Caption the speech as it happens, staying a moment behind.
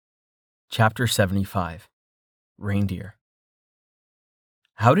Chapter 75. Reindeer.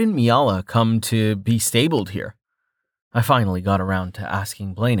 How did Miala come to be stabled here? I finally got around to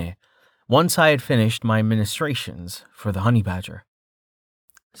asking Blaney, once I had finished my ministrations for the honey badger.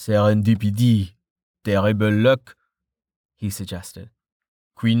 Serendipity, terrible luck, he suggested.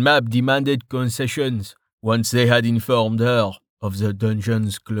 Queen Mab demanded concessions once they had informed her of the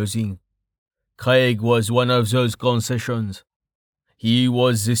dungeon's closing. Craig was one of those concessions. He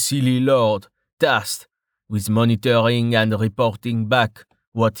was the silly lord, tasked with monitoring and reporting back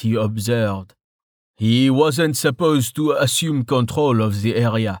what he observed. He wasn't supposed to assume control of the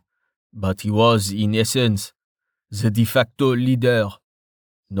area, but he was, in essence, the de facto leader.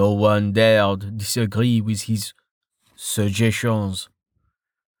 No one dared disagree with his suggestions.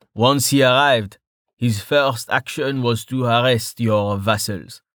 Once he arrived, his first action was to arrest your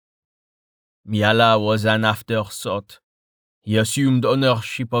vassals. Miala was an afterthought. He assumed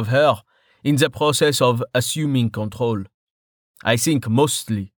ownership of her in the process of assuming control. I think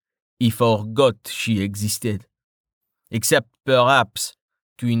mostly he forgot she existed, except perhaps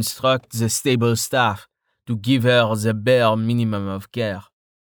to instruct the stable staff to give her the bare minimum of care.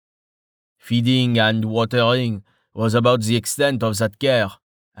 Feeding and watering was about the extent of that care,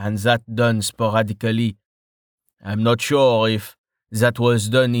 and that done sporadically. I'm not sure if that was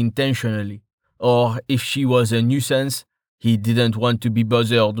done intentionally, or if she was a nuisance he didn't want to be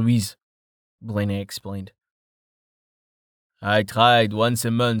bothered with, Blaney explained. I tried once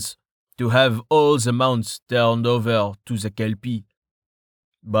a month to have all the mounts turned over to the Kelpie.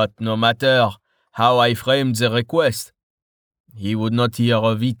 But no matter how I framed the request, he would not hear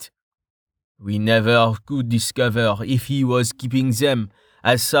of it. We never could discover if he was keeping them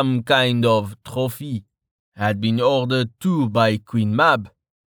as some kind of trophy, had been ordered to by Queen Mab,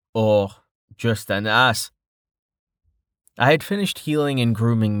 or just an ass. I had finished healing and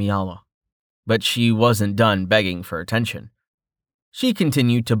grooming Miala, but she wasn't done begging for attention. She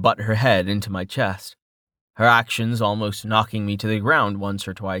continued to butt her head into my chest, her actions almost knocking me to the ground once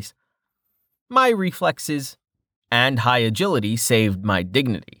or twice. My reflexes and high agility saved my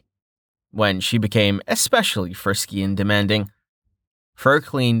dignity, when she became especially frisky and demanding. Fur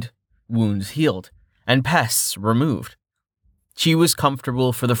cleaned, wounds healed, and pests removed. She was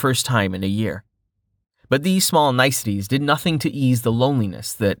comfortable for the first time in a year. But these small niceties did nothing to ease the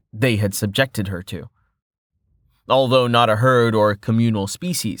loneliness that they had subjected her to. Although not a herd or communal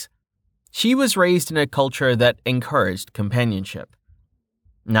species, she was raised in a culture that encouraged companionship.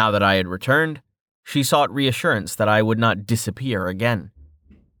 Now that I had returned, she sought reassurance that I would not disappear again.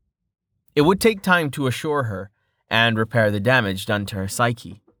 It would take time to assure her and repair the damage done to her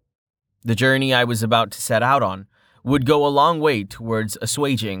psyche. The journey I was about to set out on would go a long way towards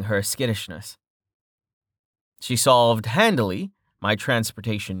assuaging her skittishness. She solved handily my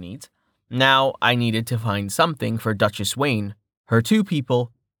transportation needs. Now I needed to find something for Duchess Wayne, her two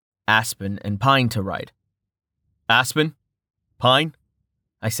people, Aspen and Pine, to ride. Aspen? Pine?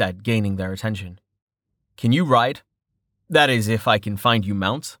 I said, gaining their attention. Can you ride? That is, if I can find you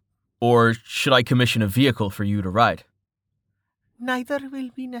mounts. Or should I commission a vehicle for you to ride? Neither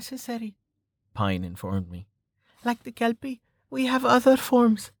will be necessary, Pine informed me. Like the Kelpie, we have other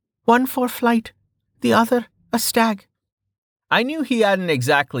forms. One for flight, the other a stag. I knew he hadn't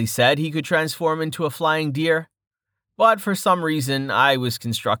exactly said he could transform into a flying deer, but for some reason I was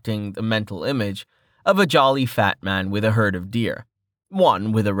constructing the mental image of a jolly fat man with a herd of deer,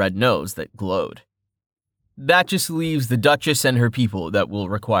 one with a red nose that glowed. That just leaves the Duchess and her people that will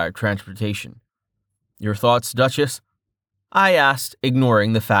require transportation. Your thoughts, Duchess? I asked,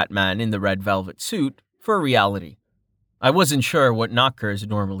 ignoring the fat man in the red velvet suit for reality. I wasn't sure what knockers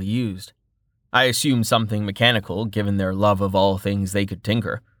normally used. I assumed something mechanical, given their love of all things they could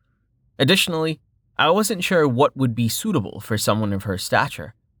tinker. Additionally, I wasn't sure what would be suitable for someone of her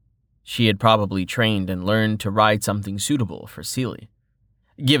stature. She had probably trained and learned to ride something suitable for Seelie,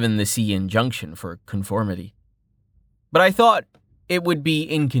 given the C injunction for conformity. But I thought it would be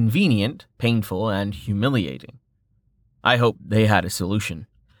inconvenient, painful, and humiliating. I hoped they had a solution.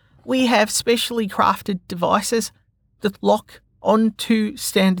 We have specially crafted devices that lock onto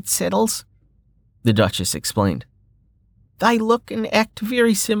standard saddles, the Duchess explained. They look and act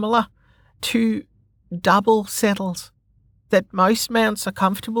very similar to double saddles that most mounts are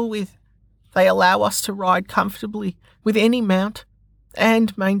comfortable with. They allow us to ride comfortably with any mount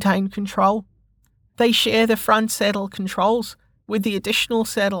and maintain control. They share the front saddle controls with the additional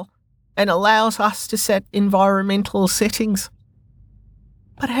saddle and allows us to set environmental settings.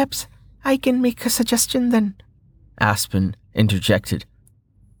 Perhaps I can make a suggestion then, Aspen interjected.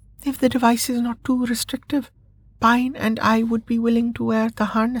 If the device is not too restrictive, Pine and I would be willing to wear the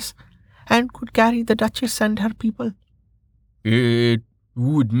harness and could carry the Duchess and her people. It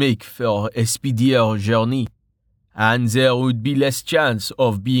would make for a speedier journey, and there would be less chance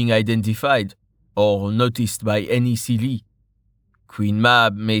of being identified or noticed by any Silly. Queen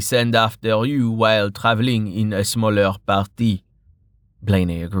Mab may send after you while traveling in a smaller party.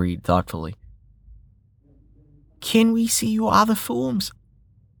 Blaney agreed thoughtfully. Can we see your other forms?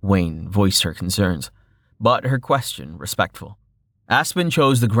 Wayne voiced her concerns, but her question respectful. Aspen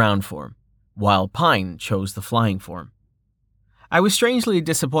chose the ground form, while Pine chose the flying form. I was strangely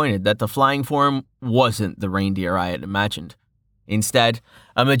disappointed that the flying form wasn't the reindeer I had imagined. Instead,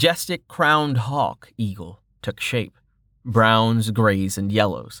 a majestic crowned hawk eagle took shape. Browns, grays, and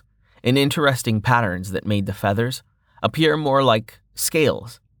yellows, in interesting patterns that made the feathers appear more like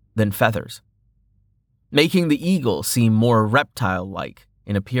scales than feathers, making the eagle seem more reptile-like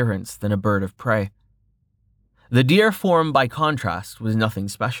in appearance than a bird of prey. The deer form, by contrast, was nothing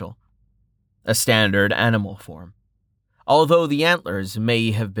special, a standard animal form, although the antlers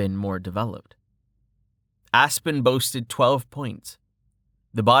may have been more developed. Aspen boasted 12 points.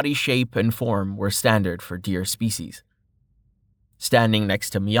 The body shape and form were standard for deer species. Standing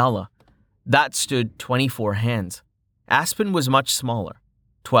next to Miala, that stood 24 hands. Aspen was much smaller,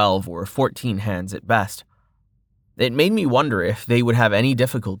 12 or 14 hands at best. It made me wonder if they would have any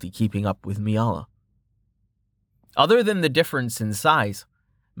difficulty keeping up with Miala. Other than the difference in size,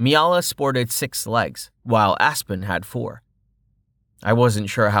 Miala sported 6 legs, while Aspen had 4. I wasn't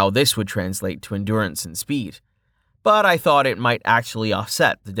sure how this would translate to endurance and speed, but I thought it might actually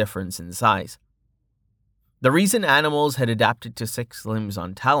offset the difference in size. The reason animals had adapted to 6 limbs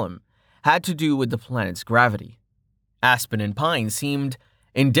on Talum had to do with the planet's gravity. Aspen and Pine seemed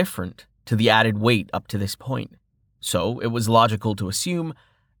indifferent to the added weight up to this point, so it was logical to assume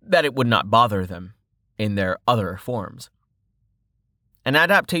that it would not bother them in their other forms. An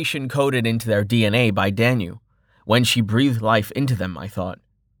adaptation coded into their DNA by Danu when she breathed life into them, I thought.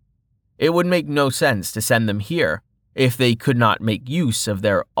 It would make no sense to send them here if they could not make use of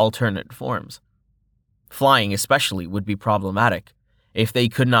their alternate forms. Flying especially would be problematic if they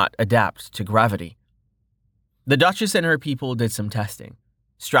could not adapt to gravity. The Duchess and her people did some testing,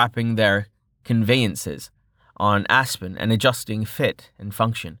 strapping their conveyances on Aspen and adjusting fit and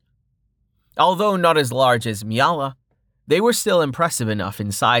function. Although not as large as Miala, they were still impressive enough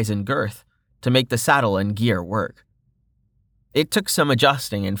in size and girth to make the saddle and gear work. It took some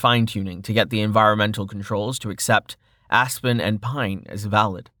adjusting and fine-tuning to get the environmental controls to accept Aspen and Pine as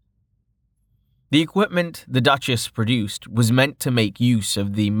valid. The equipment the Duchess produced was meant to make use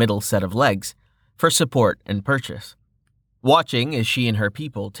of the middle set of legs for support and purchase. Watching as she and her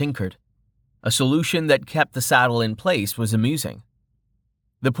people tinkered, a solution that kept the saddle in place was amusing.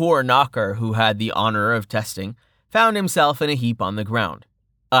 The poor knocker who had the honor of testing found himself in a heap on the ground,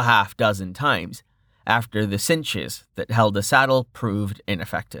 a half dozen times, after the cinches that held the saddle proved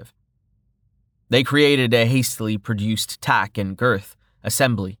ineffective. They created a hastily produced tack and girth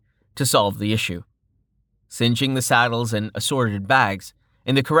assembly to solve the issue. Cinching the saddles and assorted bags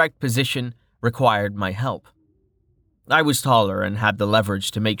in the correct position required my help. I was taller and had the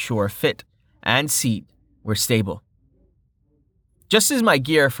leverage to make sure fit and seat were stable. Just as my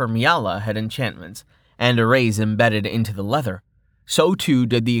gear for Miala had enchantments and arrays embedded into the leather, so too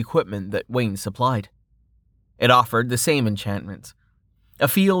did the equipment that Wayne supplied. It offered the same enchantments, a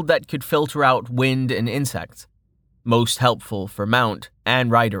field that could filter out wind and insects, most helpful for mount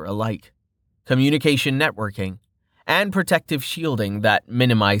and rider alike, communication networking, and protective shielding that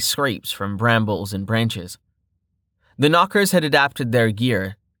minimized scrapes from brambles and branches. The knockers had adapted their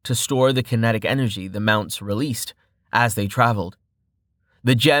gear to store the kinetic energy the mounts released as they traveled.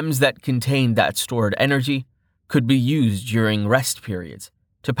 The gems that contained that stored energy could be used during rest periods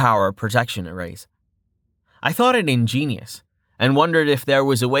to power protection arrays. I thought it ingenious and wondered if there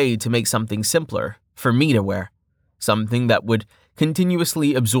was a way to make something simpler for me to wear, something that would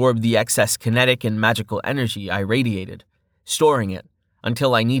continuously absorb the excess kinetic and magical energy I radiated, storing it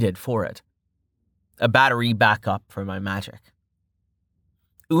until I needed for it. A battery backup for my magic.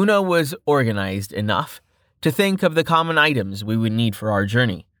 Una was organized enough to think of the common items we would need for our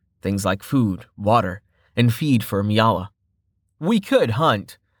journey, things like food, water, and feed for Miala. We could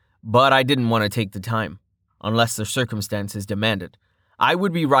hunt, but I didn't want to take the time, unless the circumstances demanded. I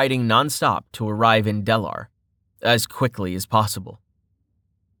would be riding nonstop to arrive in Delar as quickly as possible.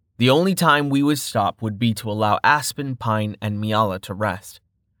 The only time we would stop would be to allow Aspen, Pine, and Miala to rest.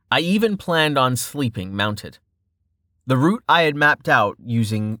 I even planned on sleeping mounted. The route I had mapped out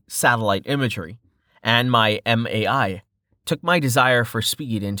using satellite imagery and my MAI took my desire for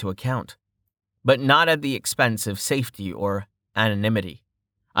speed into account, but not at the expense of safety or anonymity.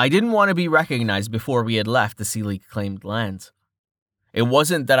 I didn't want to be recognized before we had left the Sealy-claimed lands. It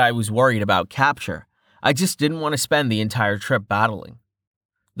wasn't that I was worried about capture. I just didn't want to spend the entire trip battling.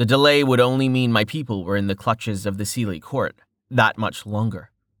 The delay would only mean my people were in the clutches of the Sealy court that much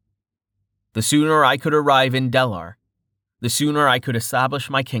longer. The sooner I could arrive in Delar, the sooner I could establish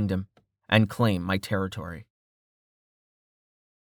my kingdom and claim my territory.